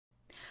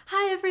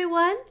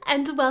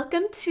and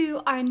welcome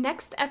to our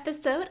next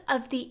episode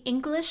of the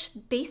English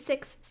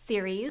Basics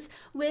series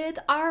with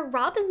our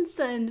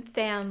Robinson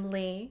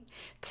family.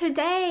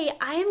 Today,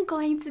 I am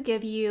going to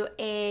give you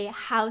a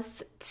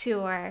house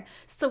tour.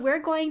 So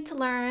we're going to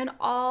learn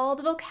all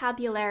the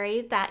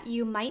vocabulary that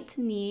you might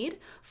need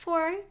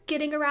for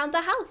getting around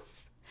the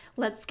house.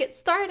 Let's get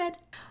started.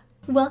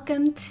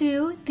 Welcome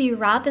to the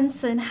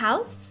Robinson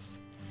house.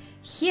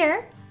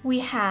 Here we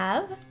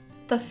have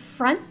the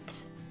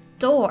front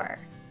door.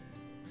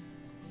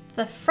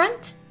 The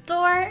front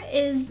door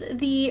is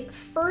the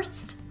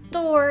first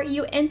door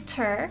you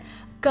enter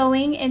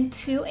going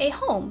into a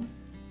home.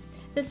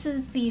 This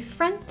is the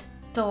front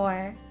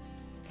door.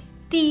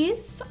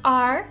 These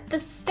are the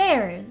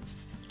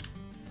stairs.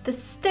 The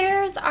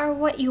stairs are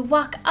what you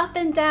walk up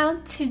and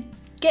down to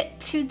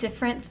get to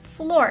different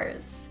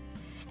floors.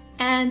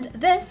 And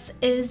this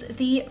is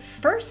the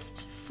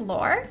first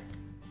floor.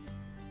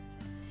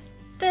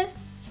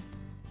 This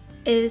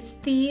is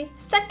the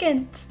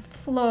second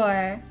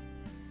floor.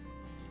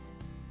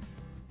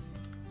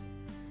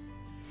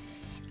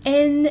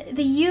 In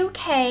the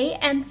UK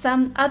and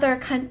some other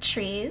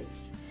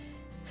countries,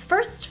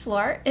 first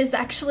floor is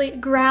actually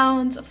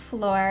ground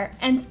floor,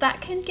 and that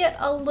can get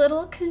a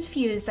little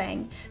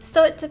confusing.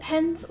 So it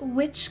depends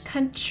which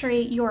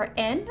country you're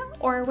in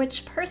or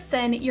which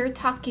person you're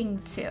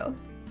talking to.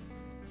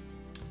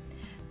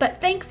 But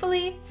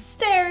thankfully,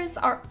 stairs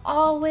are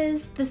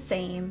always the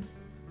same.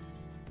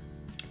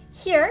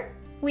 Here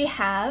we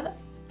have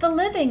the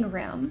living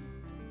room.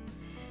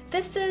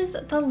 This is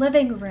the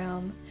living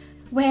room,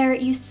 where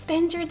you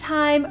spend your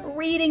time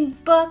reading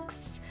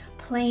books,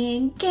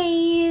 playing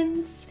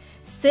games,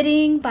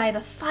 sitting by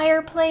the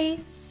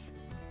fireplace,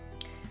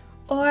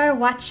 or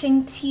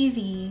watching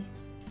TV.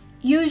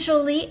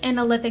 Usually in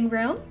a living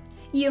room,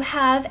 you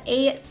have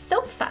a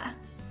sofa.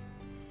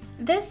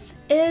 This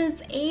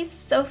is a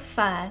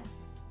sofa.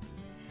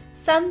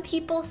 Some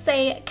people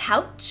say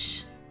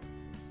couch.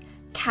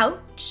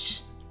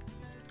 Couch.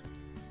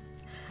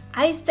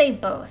 I say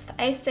both.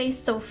 I say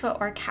sofa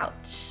or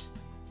couch.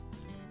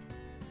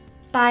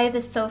 By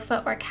the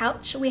sofa or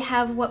couch, we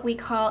have what we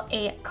call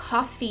a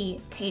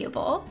coffee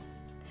table.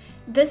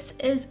 This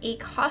is a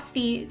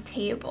coffee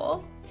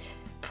table,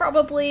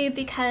 probably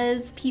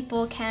because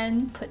people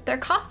can put their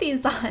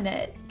coffees on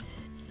it.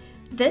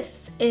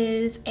 This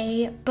is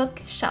a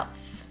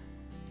bookshelf.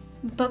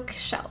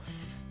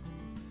 Bookshelf.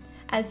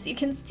 As you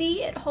can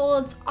see, it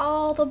holds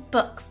all the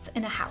books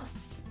in a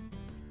house.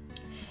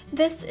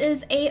 This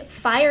is a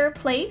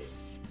fireplace.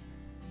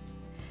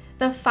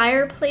 The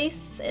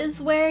fireplace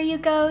is where you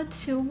go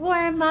to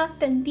warm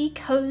up and be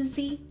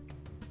cozy.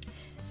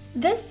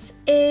 This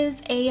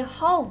is a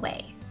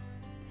hallway.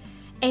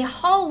 A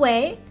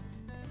hallway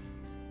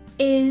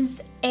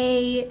is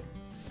a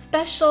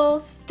special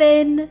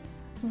thin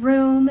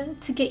room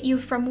to get you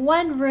from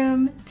one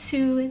room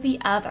to the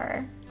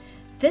other.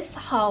 This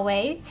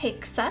hallway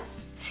takes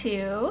us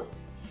to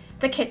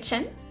the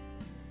kitchen.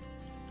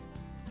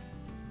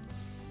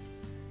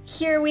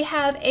 Here we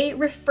have a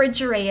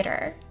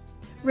refrigerator.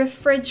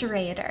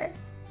 Refrigerator.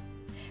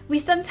 We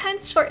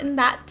sometimes shorten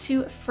that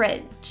to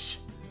fridge.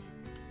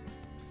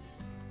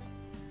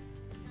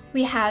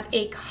 We have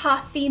a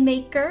coffee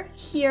maker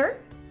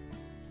here.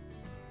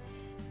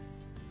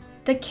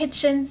 The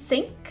kitchen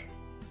sink.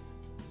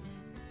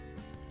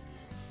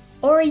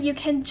 Or you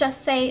can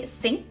just say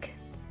sink.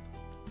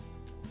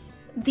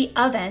 The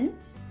oven.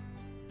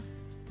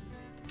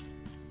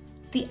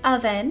 The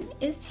oven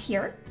is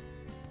here.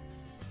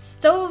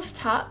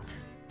 Stovetop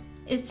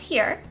is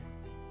here.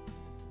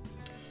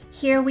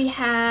 Here we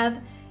have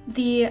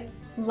the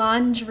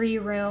laundry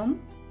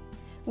room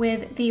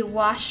with the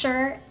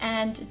washer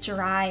and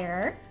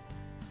dryer.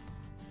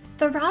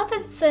 The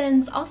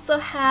Robinsons also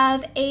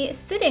have a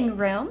sitting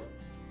room.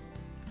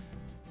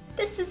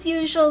 This is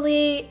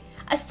usually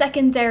a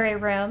secondary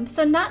room,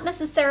 so not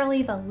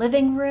necessarily the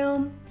living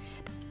room.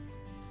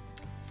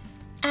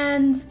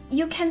 And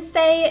you can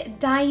say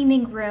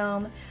dining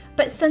room,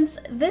 but since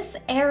this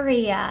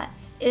area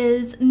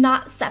is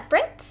not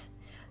separate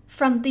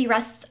from the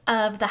rest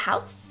of the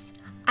house,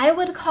 I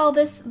would call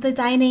this the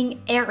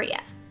dining area.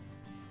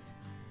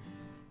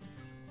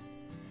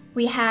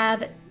 We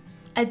have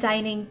a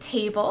dining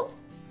table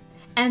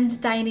and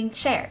dining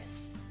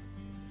chairs.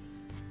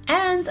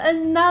 And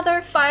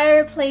another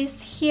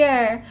fireplace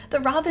here. The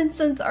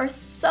Robinsons are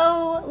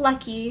so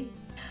lucky.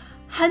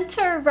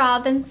 Hunter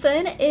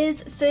Robinson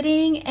is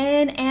sitting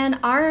in an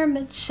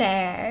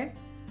armchair.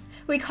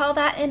 We call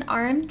that an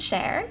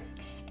armchair.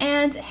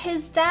 And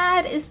his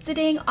dad is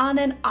sitting on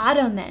an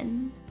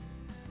ottoman.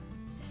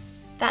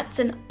 That's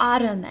an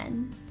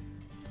ottoman.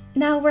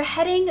 Now we're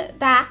heading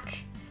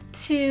back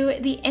to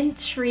the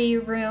entry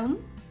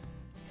room.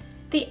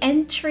 The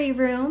entry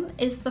room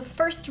is the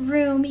first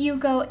room you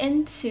go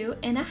into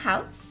in a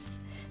house.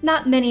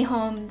 Not many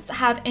homes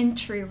have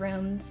entry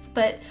rooms,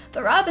 but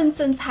the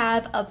Robinsons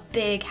have a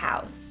big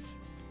house.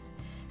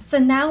 So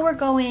now we're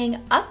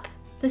going up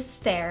the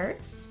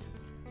stairs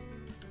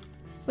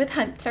with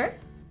Hunter.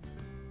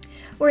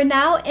 We're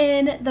now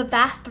in the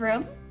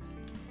bathroom.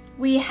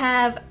 We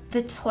have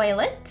the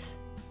toilet.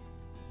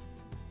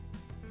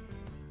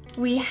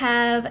 We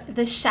have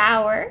the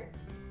shower.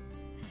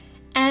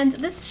 And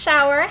this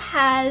shower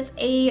has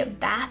a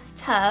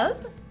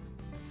bathtub.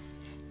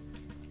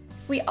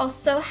 We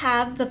also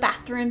have the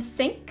bathroom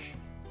sink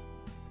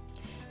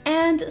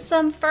and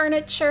some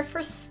furniture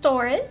for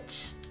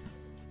storage.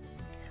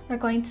 We're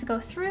going to go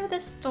through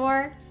this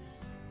door.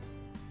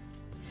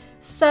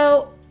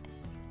 So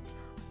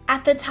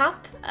at the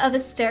top of a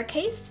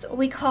staircase,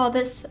 we call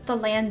this the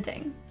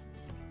landing.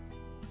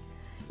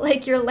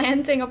 Like you're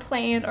landing a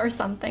plane or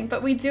something,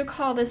 but we do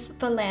call this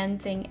the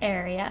landing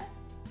area.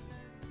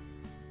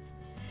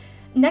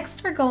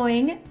 Next, we're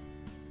going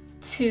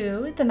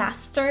to the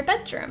master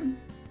bedroom.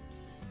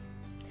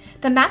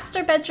 The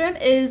master bedroom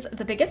is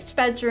the biggest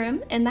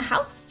bedroom in the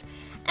house,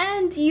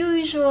 and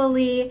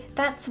usually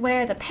that's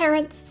where the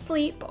parents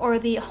sleep or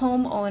the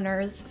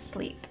homeowners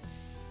sleep.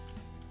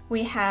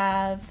 We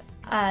have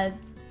a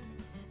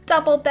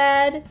double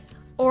bed,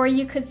 or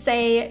you could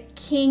say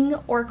king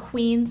or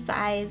queen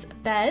size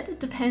bed,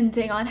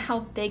 depending on how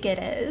big it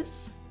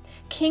is.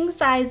 King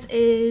size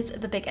is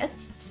the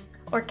biggest,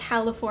 or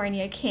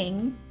California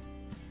king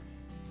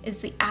is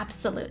the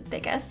absolute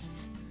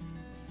biggest.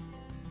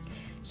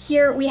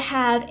 Here we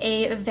have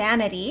a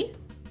vanity.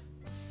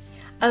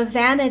 A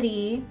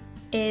vanity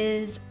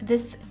is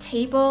this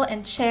table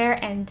and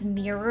chair and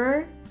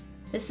mirror.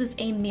 This is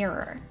a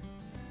mirror.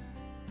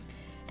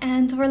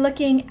 And we're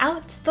looking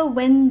out the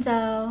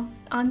window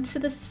onto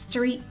the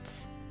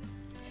street.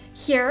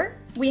 Here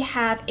we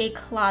have a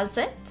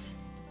closet.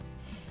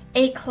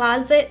 A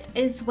closet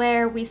is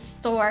where we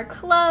store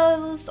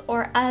clothes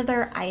or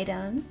other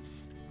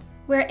items.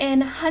 We're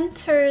in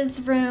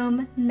Hunter's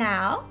room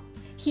now.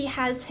 He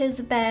has his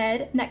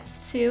bed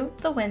next to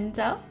the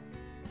window.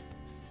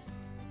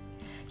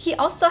 He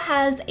also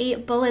has a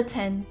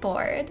bulletin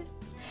board.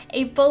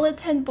 A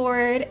bulletin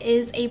board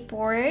is a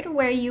board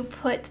where you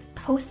put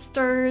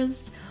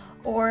posters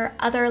or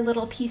other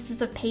little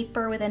pieces of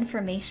paper with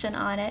information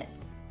on it.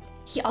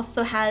 He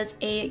also has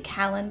a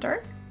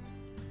calendar.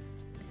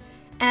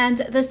 And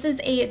this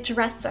is a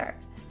dresser.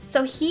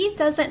 So he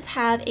doesn't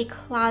have a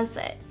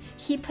closet.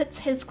 He puts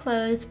his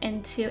clothes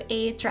into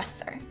a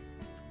dresser.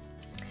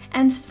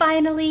 And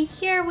finally,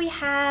 here we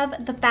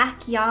have the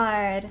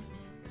backyard.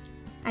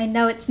 I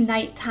know it's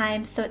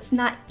nighttime, so it's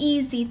not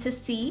easy to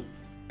see,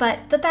 but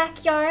the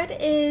backyard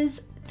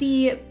is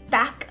the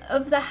back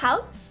of the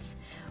house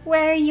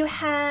where you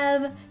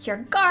have your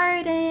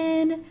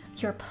garden,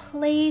 your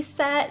play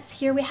sets.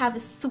 Here we have a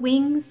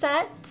swing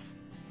set,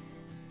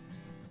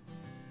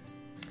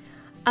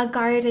 a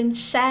garden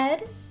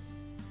shed,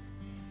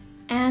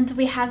 and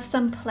we have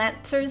some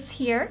planters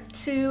here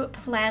to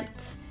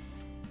plant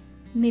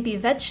maybe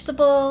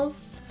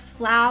vegetables,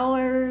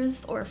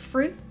 flowers, or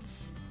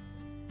fruits.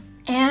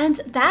 And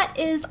that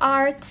is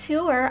our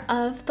tour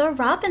of the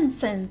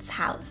Robinsons'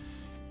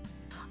 house.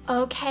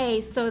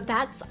 Okay, so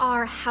that's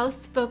our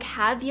house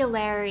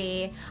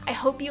vocabulary. I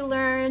hope you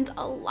learned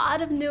a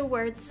lot of new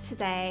words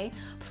today.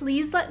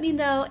 Please let me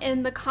know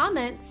in the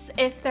comments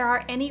if there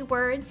are any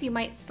words you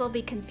might still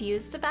be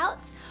confused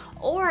about,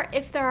 or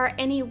if there are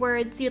any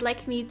words you'd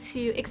like me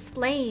to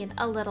explain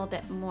a little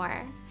bit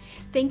more.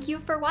 Thank you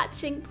for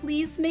watching.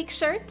 Please make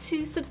sure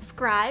to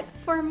subscribe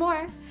for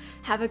more.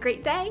 Have a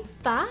great day.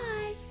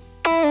 Bye.